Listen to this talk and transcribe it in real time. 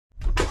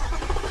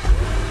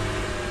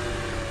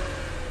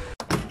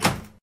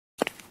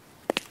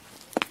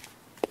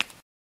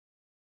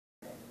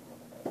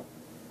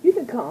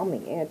call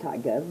me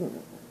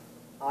anti-government.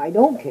 I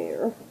don't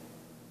care.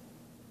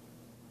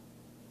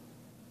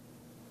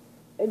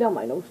 It don't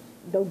make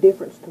no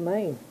difference to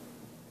me.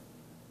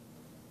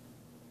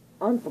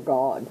 I'm for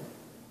God,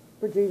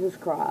 for Jesus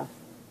Christ.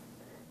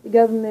 The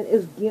government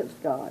is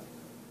against God.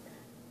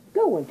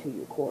 Go into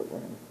your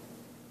courtroom.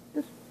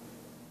 Just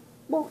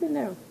walk in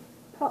there,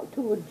 talk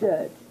to a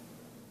judge.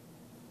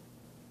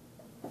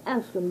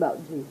 Ask them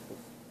about Jesus.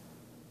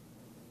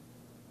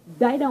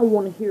 They don't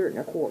want to hear it in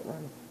their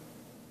courtroom.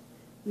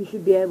 You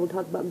should be able to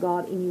talk about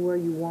God anywhere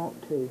you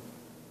want to.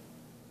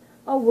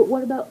 Oh, but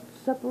what about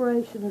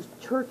separation of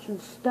church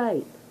and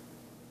state?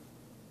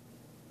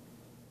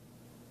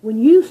 When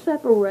you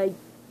separate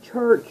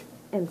church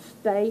and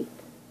state,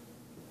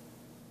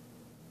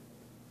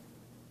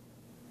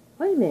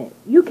 wait a minute,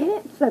 you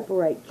can't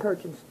separate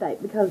church and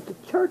state because the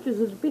churches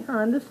is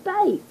behind the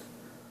states.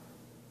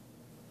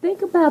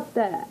 Think about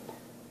that.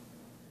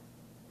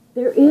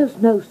 There is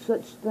no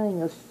such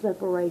thing as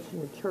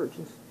separation of church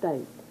and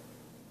state.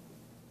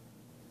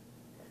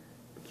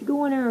 But you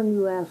go in there and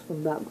you ask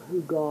them about who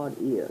God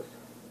is.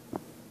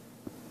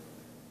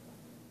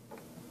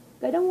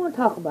 They don't want to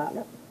talk about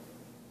it.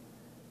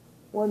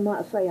 One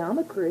might say, I'm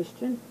a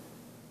Christian.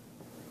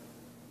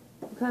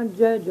 What kind of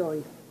judge are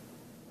you?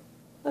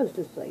 Let's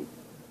just say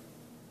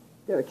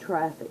they're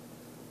traffic.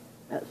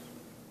 That's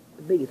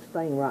the biggest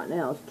thing right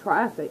now is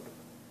traffic.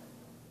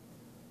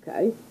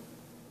 Okay?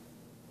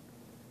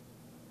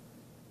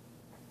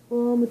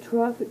 Well, I'm a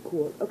traffic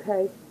court.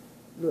 Okay,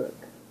 look.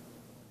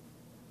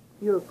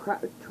 You're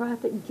a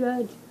traffic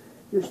judge.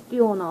 You're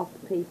stealing off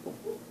the people.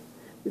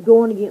 You're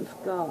going against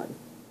God.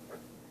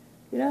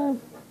 You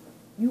know,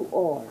 you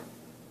are.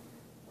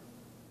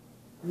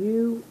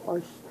 You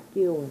are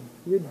stealing.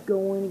 You're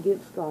going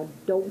against God.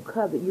 Don't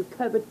covet. You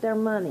covet their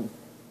money.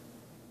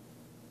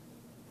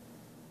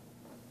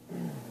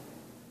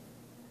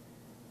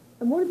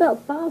 And what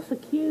about false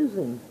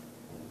accusing?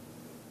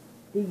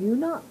 Do you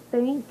not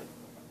think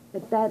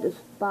that is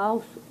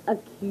false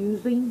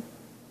accusing?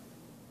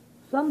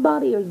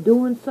 Somebody is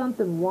doing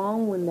something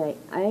wrong when they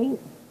ain't.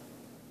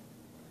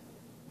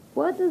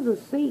 What does a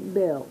seat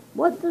belt?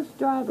 What does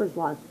driver's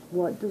license?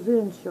 What does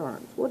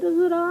insurance? What does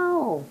it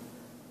all?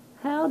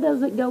 How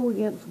does it go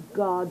against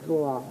God's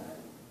law?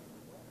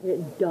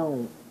 It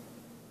don't.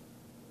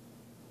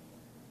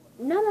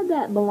 None of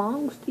that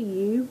belongs to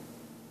you.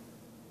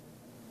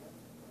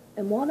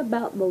 And what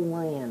about the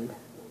land?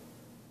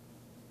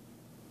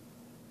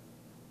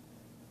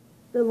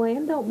 The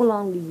land don't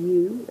belong to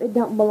you. It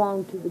don't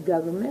belong to the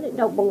government. It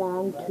don't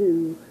belong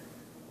to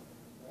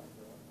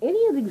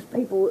any of these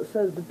people that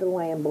says that the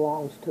land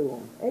belongs to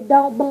them. It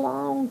don't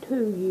belong to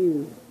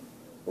you.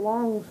 It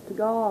belongs to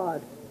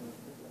God.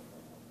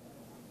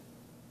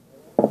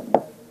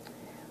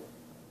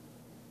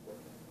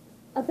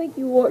 I think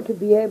you ought to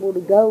be able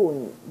to go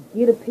and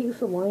get a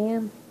piece of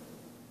land.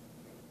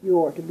 You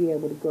ought to be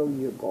able to grow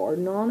your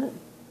garden on it.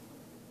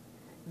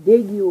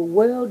 Dig you a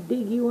well,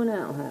 dig you an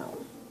outhouse.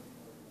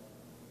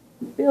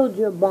 Build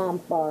you a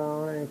bonfire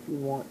on it if you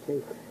want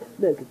to.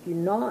 Look, if you're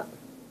not...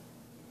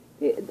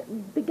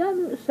 The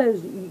government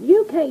says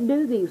you can't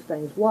do these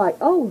things. Why?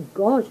 Oh,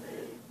 gosh,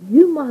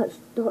 you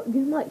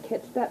might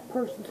catch that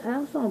person's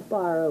house on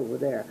fire over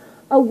there.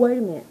 Oh, wait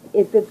a minute.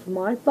 If it's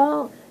my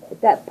fault,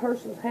 if that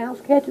person's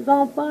house catches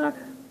on fire,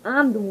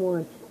 I'm the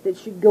one that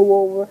should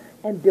go over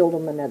and build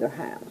them another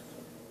house.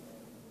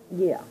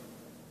 Yeah.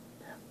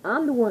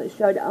 I'm the one that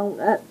should own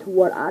up to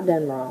what I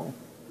done wrong.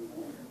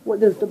 What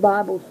does the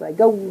Bible say?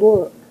 Go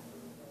look.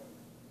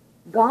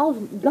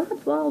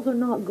 God's laws are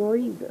not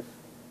grievous.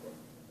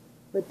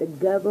 But the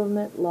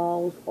government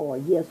laws are.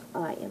 Yes,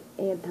 I am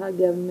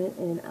anti-government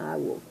and I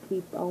will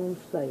keep on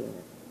saying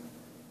it.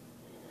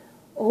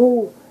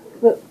 Oh,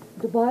 but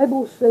the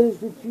Bible says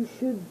that you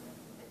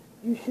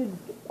should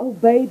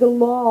obey the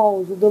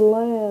laws of the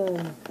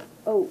land.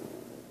 Oh,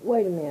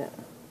 wait a minute.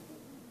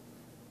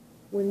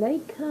 When they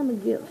come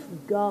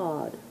against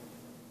God's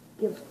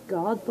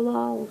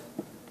laws,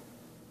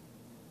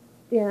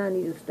 then I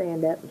need to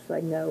stand up and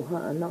say, no,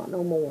 not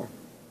no more.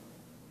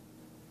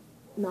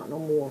 Not no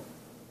more.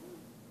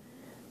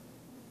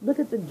 Look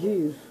at the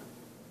Jews.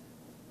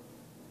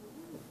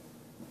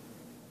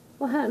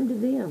 What happened to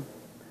them?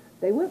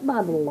 They went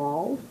by the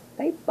laws.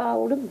 They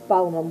followed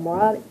them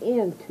right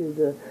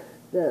into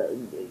the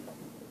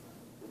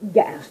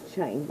gas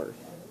chambers.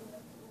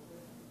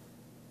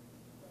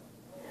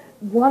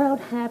 What would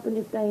happen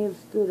if they had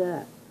stood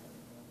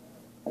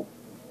up?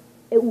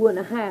 It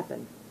wouldn't have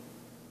happened.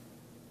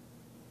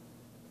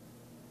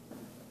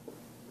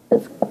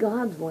 It's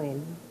God's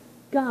land.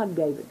 God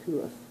gave it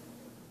to us.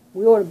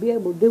 We ought to be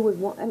able to do with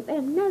one. And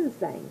another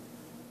thing,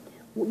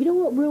 you know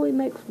what really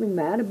makes me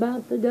mad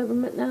about the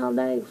government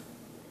nowadays?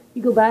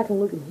 You go back and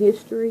look at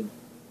history,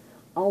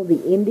 all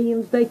the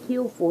Indians they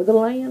killed for the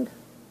land.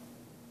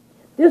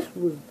 This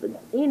was the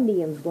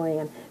Indians'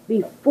 land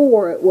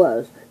before it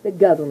was the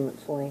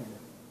government's land.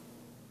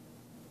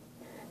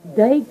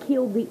 They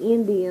killed the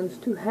Indians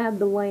to have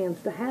the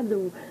lands, to have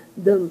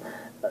the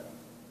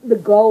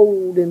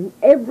gold and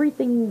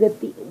everything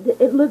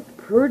it looked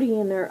pretty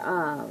in their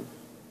eyes.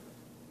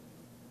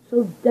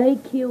 So they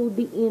killed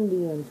the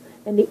Indians.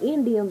 And the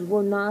Indians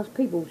were nice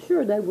people.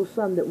 Sure, there were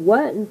some that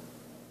wasn't.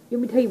 Let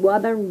me tell you why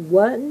they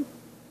wasn't.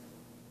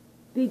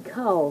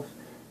 Because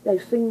they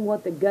seen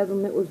what the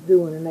government was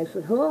doing. And they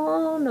said,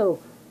 oh, no,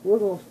 we're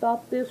going to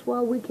stop this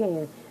while we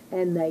can.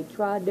 And they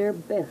tried their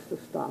best to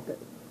stop it.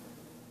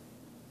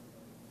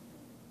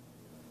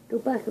 Go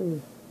back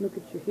and look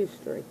at your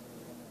history.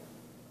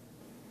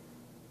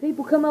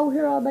 People come over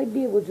here, all they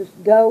did was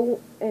just go,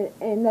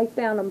 and they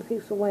found them a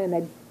piece of land.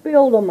 They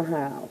built them a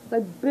house. They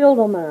built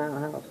them an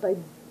outhouse. They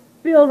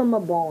built them a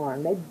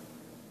barn.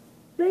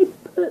 They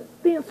put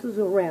fences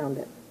around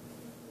it.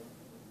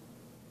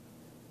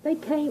 They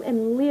came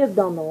and lived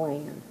on the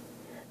land.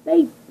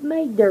 They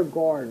made their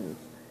gardens.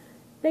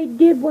 They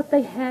did what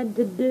they had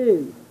to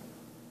do.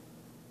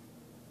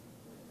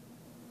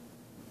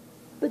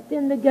 But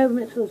then the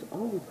government says,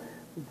 oh,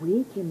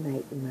 we can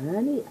make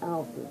money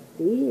off of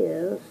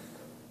this.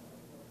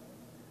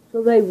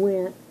 So they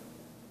went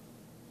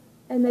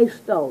and they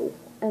stole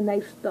and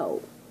they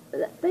stole.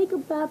 Think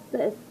about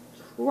the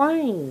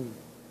train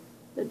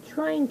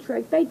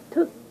track. They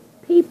took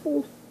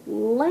people's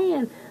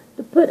land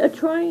to put a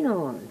train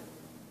on.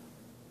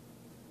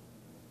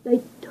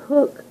 They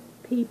took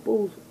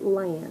people's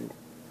land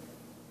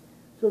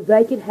so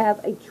they could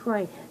have a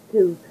train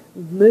to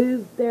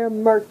move their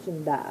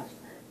merchandise,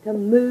 to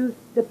move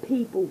the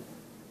people,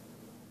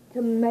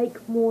 to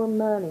make more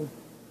money.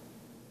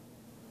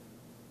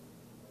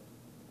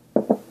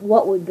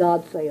 What would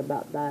God say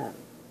about that?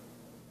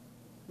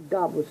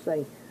 God would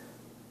say,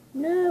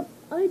 no,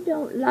 I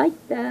don't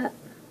like that.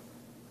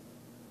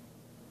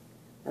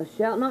 Thou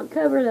shalt not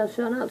cover, thou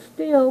shalt not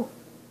steal,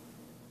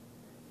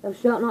 thou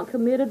shalt not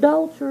commit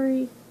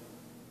adultery.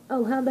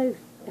 Oh, how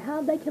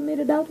they commit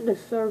adultery? They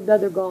served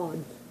other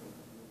gods.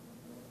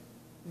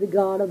 The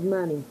god of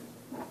money.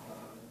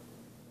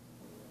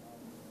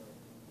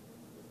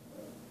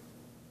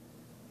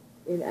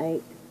 It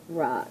ain't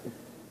right.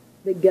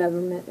 The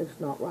government is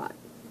not right.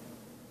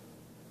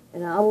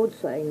 And I would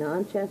say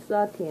 9 chances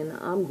out of 10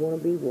 I'm going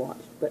to be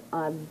watched. But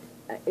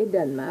it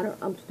doesn't matter.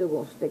 I'm still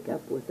going to stick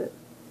up with it.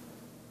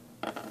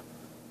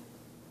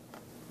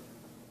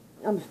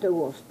 I'm still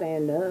going to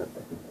stand up.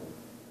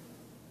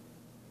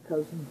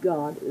 Because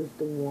God is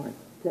the one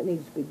that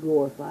needs to be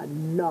glorified,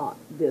 not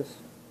this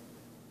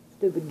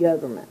stupid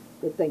government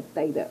that thinks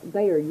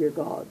they are your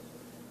gods.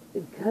 The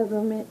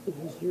government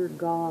is your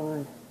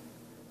God.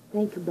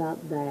 Think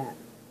about that.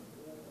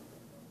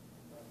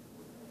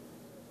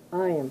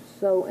 I am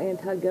so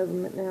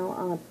anti-government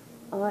now.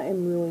 I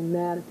am really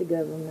mad at the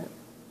government.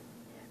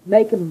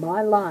 Making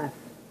my life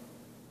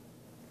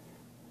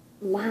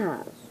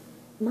lies.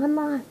 My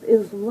life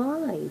is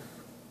lies.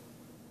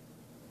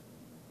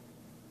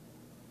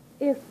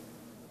 If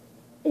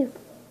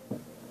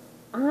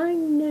I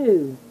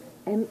knew,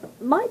 and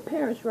my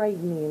parents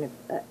raised me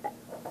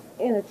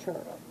in a church,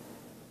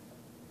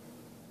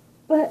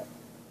 but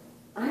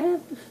I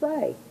have to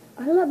say,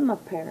 I love my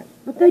parents,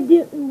 but they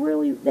didn't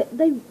read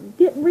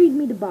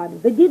me the Bible.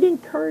 They did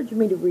encourage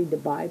me to read the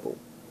Bible.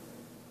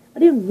 I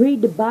didn't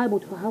read the Bible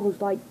till I was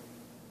like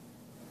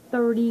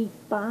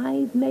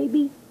 35,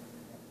 maybe.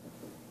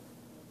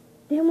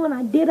 Then when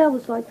I did, I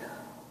was like,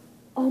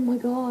 oh my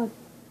God,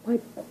 my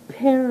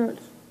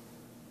parents,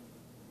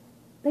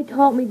 they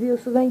taught me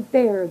this, it ain't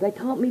there. They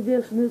taught me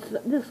this, and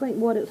this ain't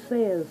what it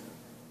says.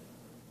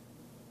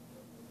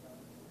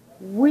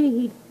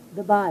 Read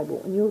the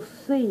Bible, and you'll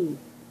see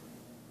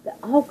that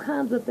all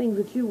kinds of things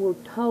that you were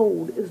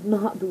told is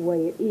not the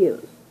way it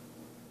is.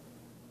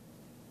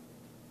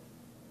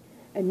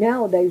 And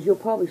nowadays, you'll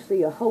probably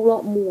see a whole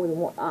lot more than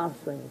what I've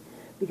seen,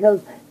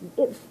 because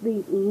it's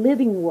the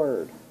living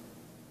Word.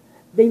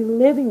 The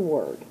living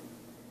Word.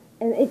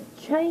 And it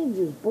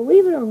changes.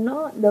 Believe it or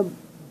not,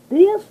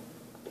 this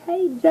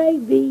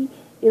KJV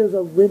is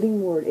a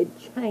living Word. It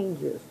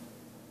changes.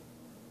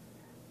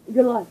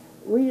 You're like,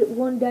 read it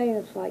one day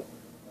and it's like,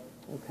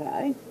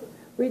 okay.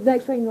 Read the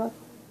next thing and you're like,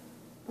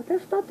 but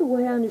that's not the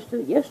way I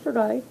understood it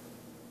yesterday.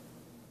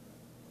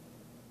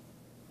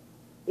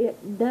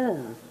 It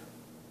does.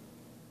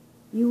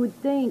 You would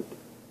think,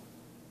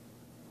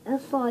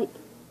 that's like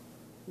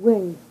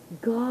when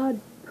God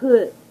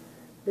put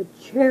the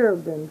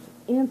cherubims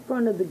in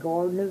front of the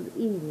Garden of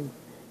Eden.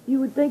 You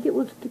would think it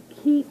was to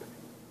keep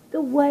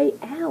the way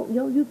out. You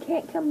know, you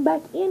can't come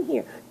back in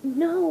here.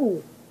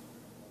 No.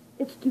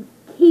 It's to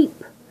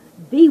keep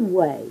the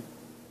way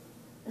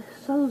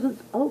so that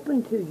it's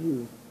open to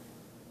you.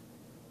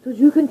 So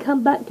you can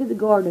come back to the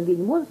Garden of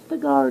Eden. What's the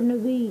Garden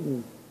of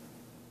Eden?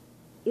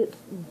 It's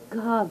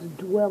God's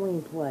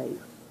dwelling place.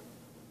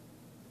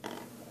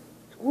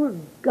 It's where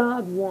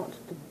God wants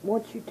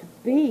you to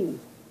be.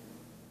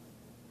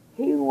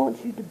 He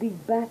wants you to be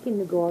back in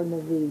the Garden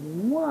of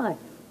Eden. Why?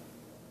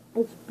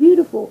 It's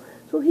beautiful.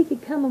 So he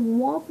could come and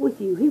walk with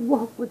you. He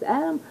walked with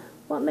Adam.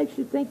 What makes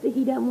you think that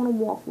he doesn't want to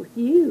walk with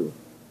you?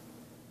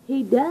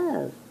 He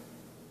does.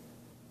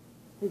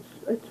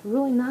 It's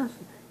really nice.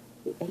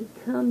 He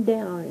come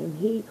down and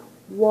he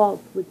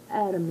walked with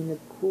Adam in the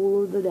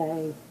cool of the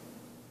day.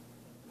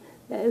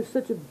 That is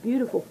such a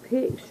beautiful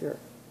picture.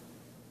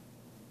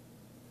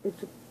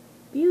 It's a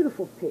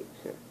beautiful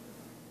picture.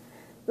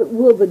 But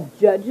will the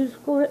judges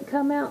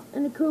come out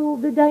in the cool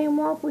of the day and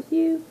walk with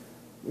you?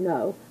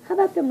 No. How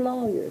about them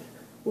lawyers?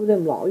 Will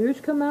them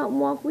lawyers come out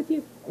and walk with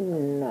you?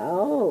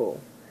 No.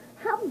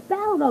 How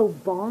about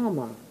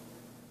Obama?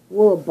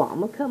 Will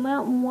Obama come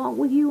out and walk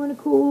with you in the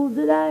cool of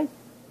the day?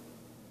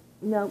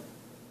 No.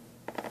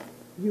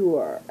 You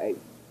are a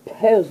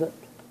peasant.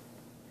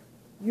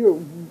 You're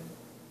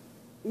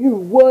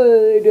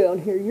way down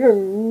here. You're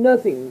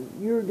nothing.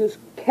 You're just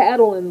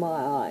cattle in my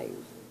eyes.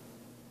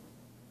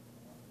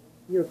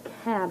 You're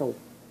cattle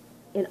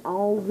in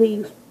all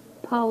these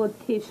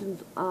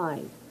politicians'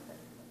 eyes.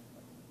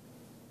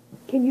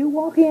 Can you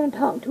walk in and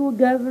talk to a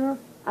governor?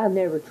 I've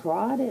never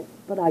tried it,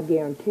 but I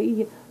guarantee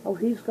you, oh,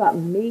 he's got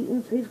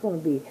meetings. He's gonna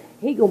be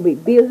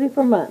busy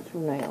for months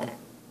from now.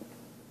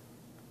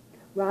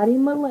 Write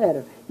him a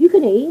letter. You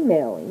can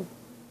email him.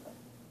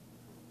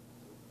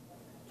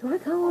 Try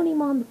calling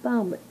him on the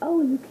phone, but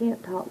oh, you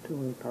can't talk to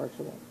him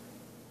personally.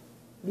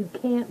 You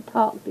can't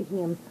talk to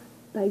him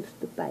face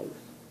to face.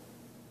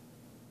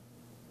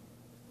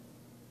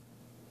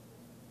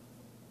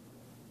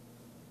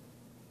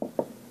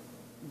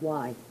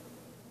 Why?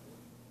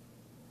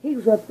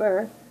 He's up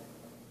there.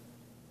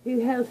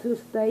 He has his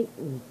steak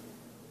and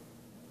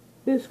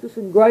biscuits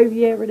and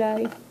gravy every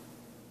day,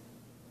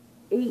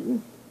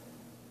 eating,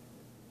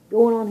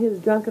 going on his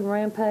drunken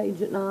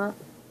rampage at night,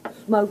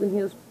 smoking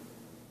his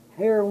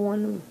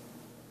heroin.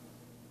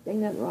 Ain't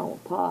nothing wrong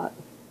with pot.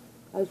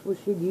 I just wish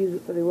he'd use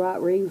it for the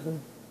right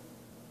reason.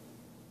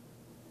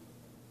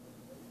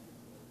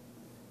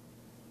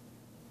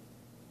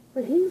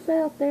 But he's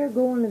out there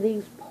going to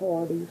these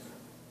parties.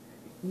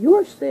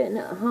 You're sitting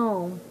at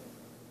home,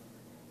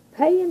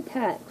 paying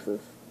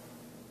taxes,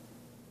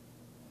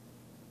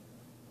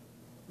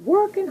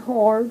 working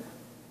hard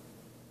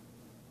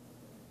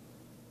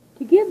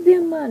to give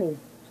them money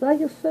so they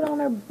can sit on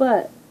their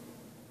butt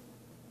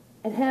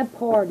and have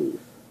parties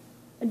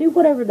and do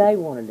whatever they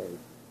want to do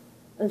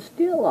and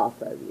steal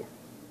off of you.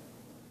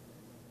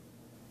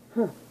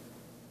 Huh.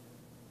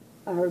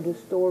 I heard this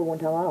story one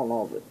time. I don't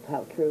know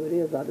how true it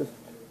is. I just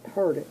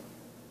heard it.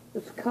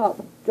 This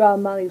cop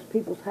driving by these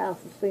people's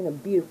houses, seen a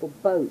beautiful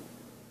boat.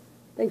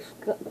 They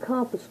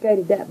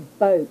confiscated that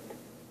boat.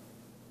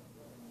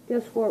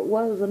 Guess where it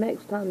was the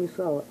next time you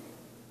saw it?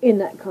 In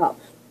that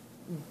cop's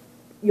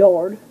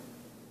yard.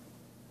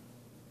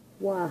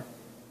 Why?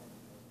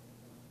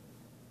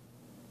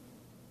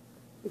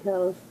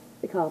 Because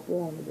the cop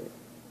wanted it.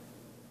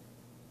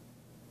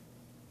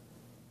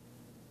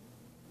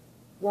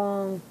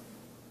 Wrong.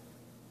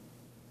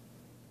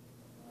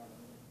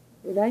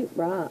 It ain't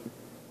right.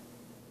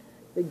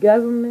 The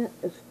government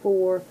is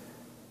for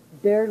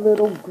their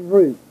little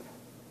group.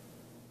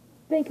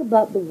 Think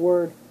about the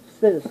word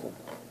citizen.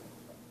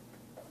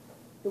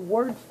 The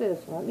word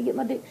citizen. Let me get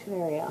my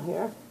dictionary out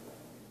here.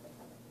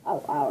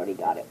 Oh, I already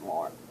got it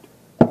marked.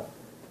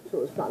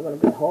 So it's not going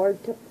to be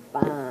hard to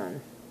find.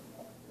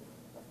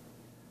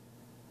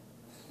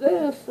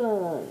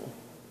 Citizen.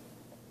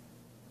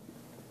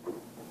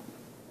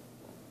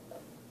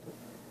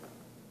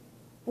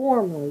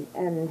 Formerly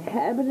an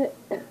inhabitant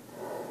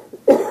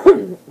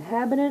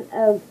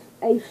of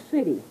a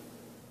city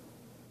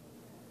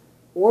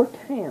or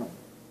town,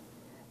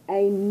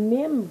 a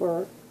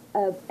member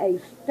of a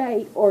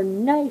state or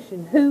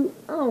nation who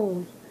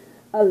owns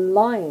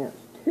alliance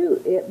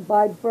to it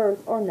by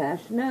birth or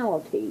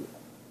nationality,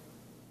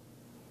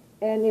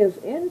 and is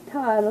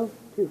entitled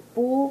to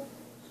full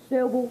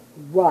civil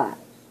rights.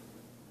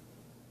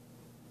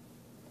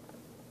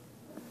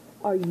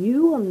 Are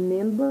you a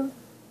member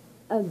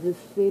of the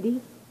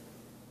city?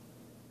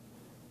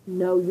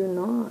 No, you're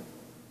not.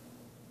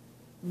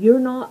 You're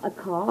not a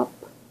cop.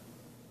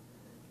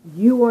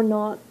 You are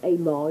not a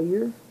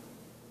lawyer.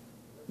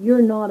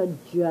 You're not a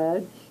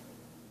judge.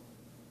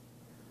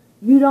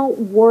 You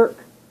don't work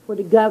for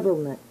the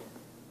government.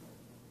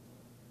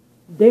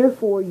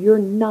 Therefore, you're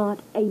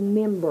not a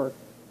member.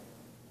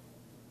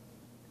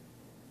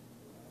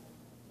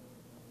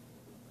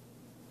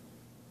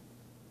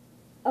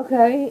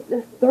 Okay,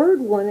 the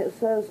third one, it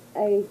says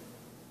a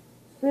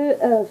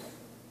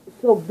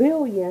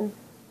civilian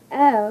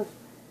as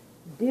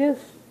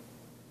distinguished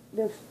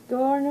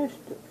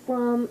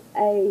from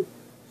a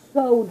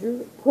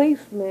soldier,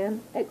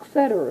 policeman,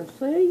 etc.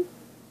 See?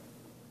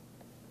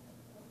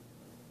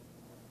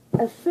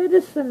 A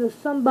citizen is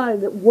somebody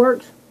that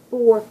works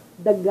for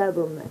the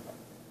government.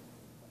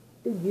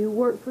 Do you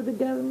work for the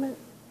government?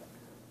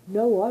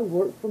 No, I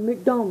work for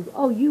McDonald's.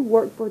 Oh, you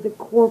work for the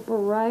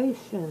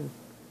corporation.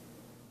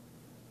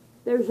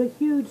 There's a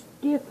huge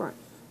difference.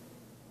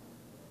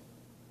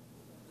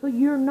 So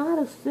you're not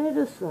a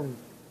citizen.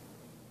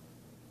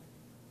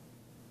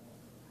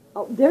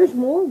 Oh, there's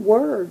more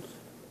words.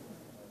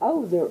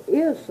 Oh, there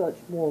is such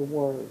more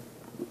words.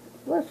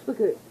 Let's look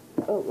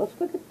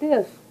at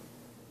this.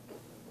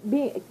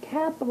 Being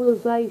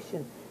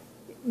capitalization.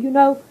 You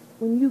know,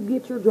 when you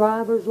get your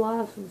driver's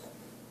license,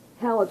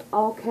 how it's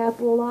all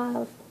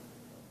capitalized?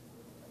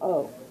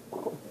 Oh.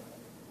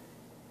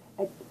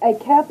 a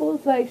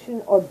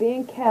capitalization or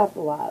being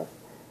capitalized.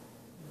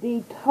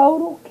 The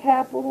total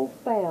capital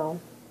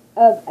found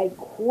of a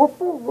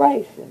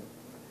corporation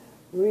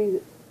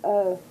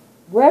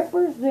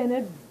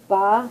represented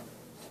by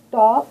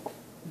stocks,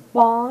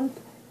 bonds,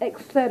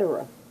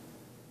 etc.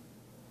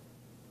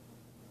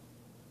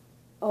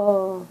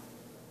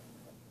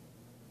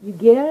 You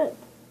get it?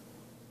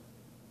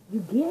 You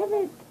get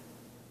it?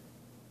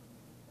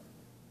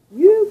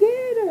 You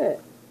get it?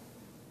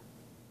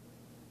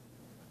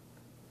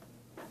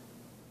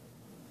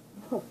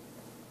 Huh.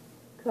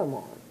 Come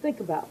on, think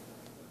about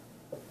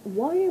it.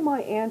 Why am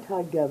I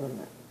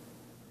anti-government?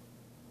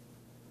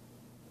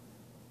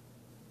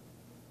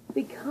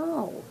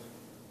 Because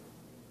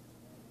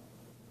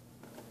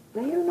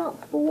they are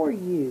not for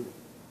you.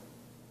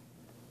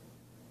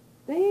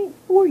 They ain't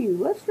for you.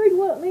 Let's read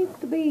what it means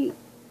to be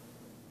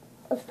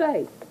a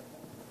state.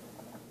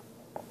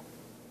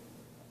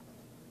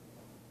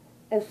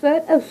 A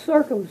set of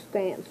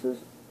circumstances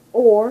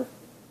or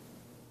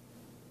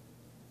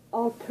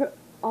all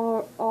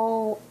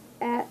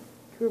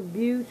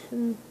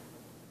attribution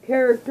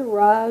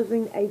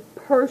characterizing a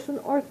person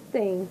or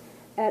thing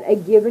at a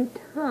given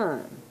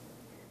time.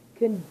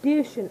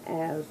 Condition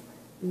as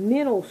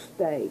mental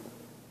state.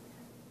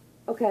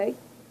 Okay,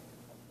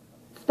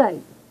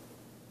 state.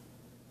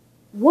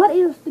 What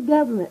is the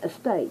government a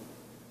state?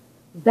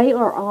 They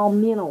are all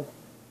mental.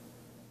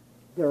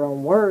 Their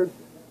own word.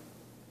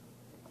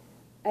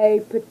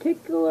 A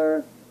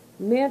particular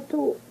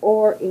mental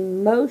or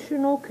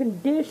emotional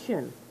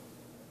condition.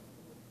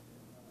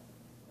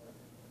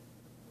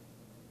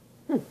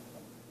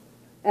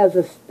 As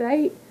a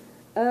state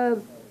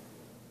of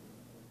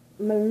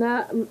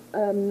melancholy,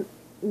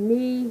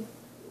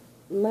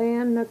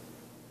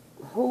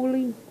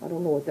 I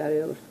don't know what that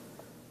is.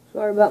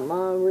 Sorry about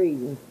my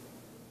reading.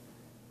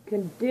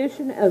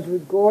 Condition as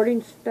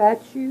regarding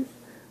statues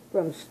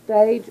from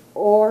stage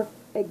or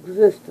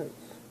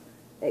existence,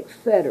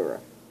 etc.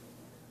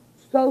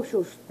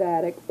 Social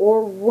static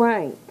or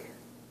rank.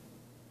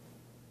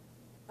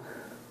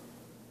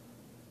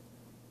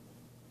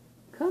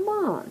 Come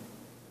on.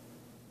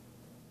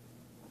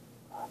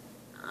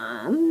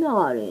 I'm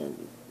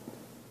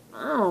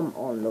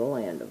on the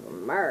land of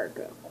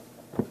America.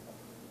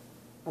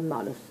 I'm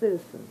not a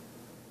citizen.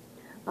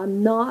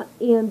 I'm not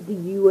in the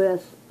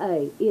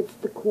USA. It's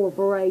the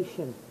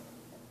corporation.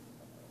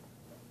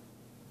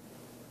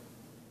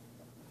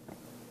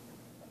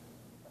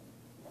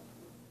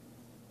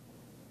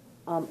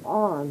 I'm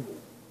on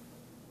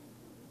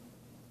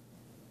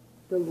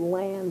the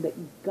land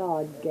that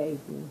God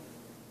gave me.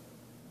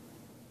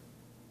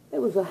 It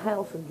was a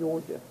house in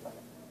Georgia.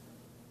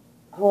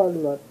 Oh, I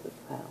loved this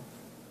house.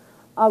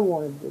 I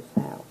wanted this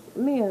house.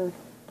 Me and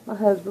my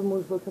husband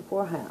was looking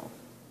for a house.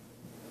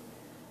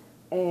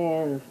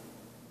 And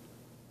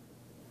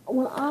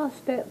when I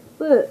stepped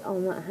foot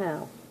on that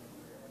house,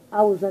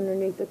 I was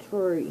underneath a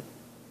tree.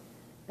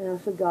 And I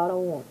said, God, I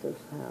want this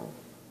house.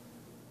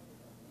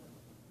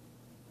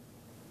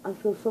 I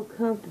feel so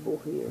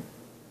comfortable here.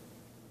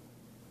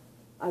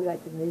 I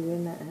got to move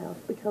in that house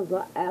because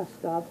I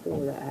asked God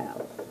for that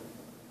house.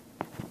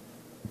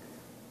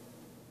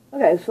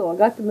 Okay, so I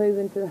got to move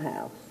into the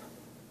house.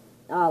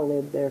 I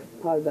lived there for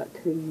probably about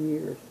 2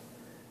 years.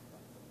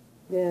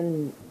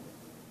 Then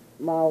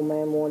my old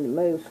man wanted to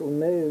move, so we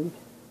moved.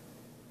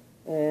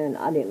 And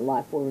I didn't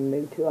like where we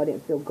moved to. I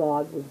didn't feel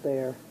God was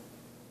there.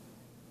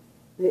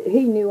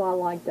 He knew I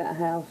liked that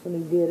house, and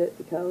he did it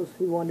because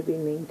he wanted to be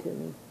mean to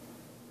me.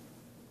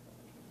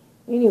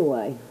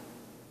 Anyway,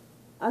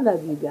 I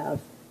love you guys.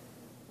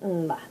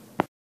 Bye.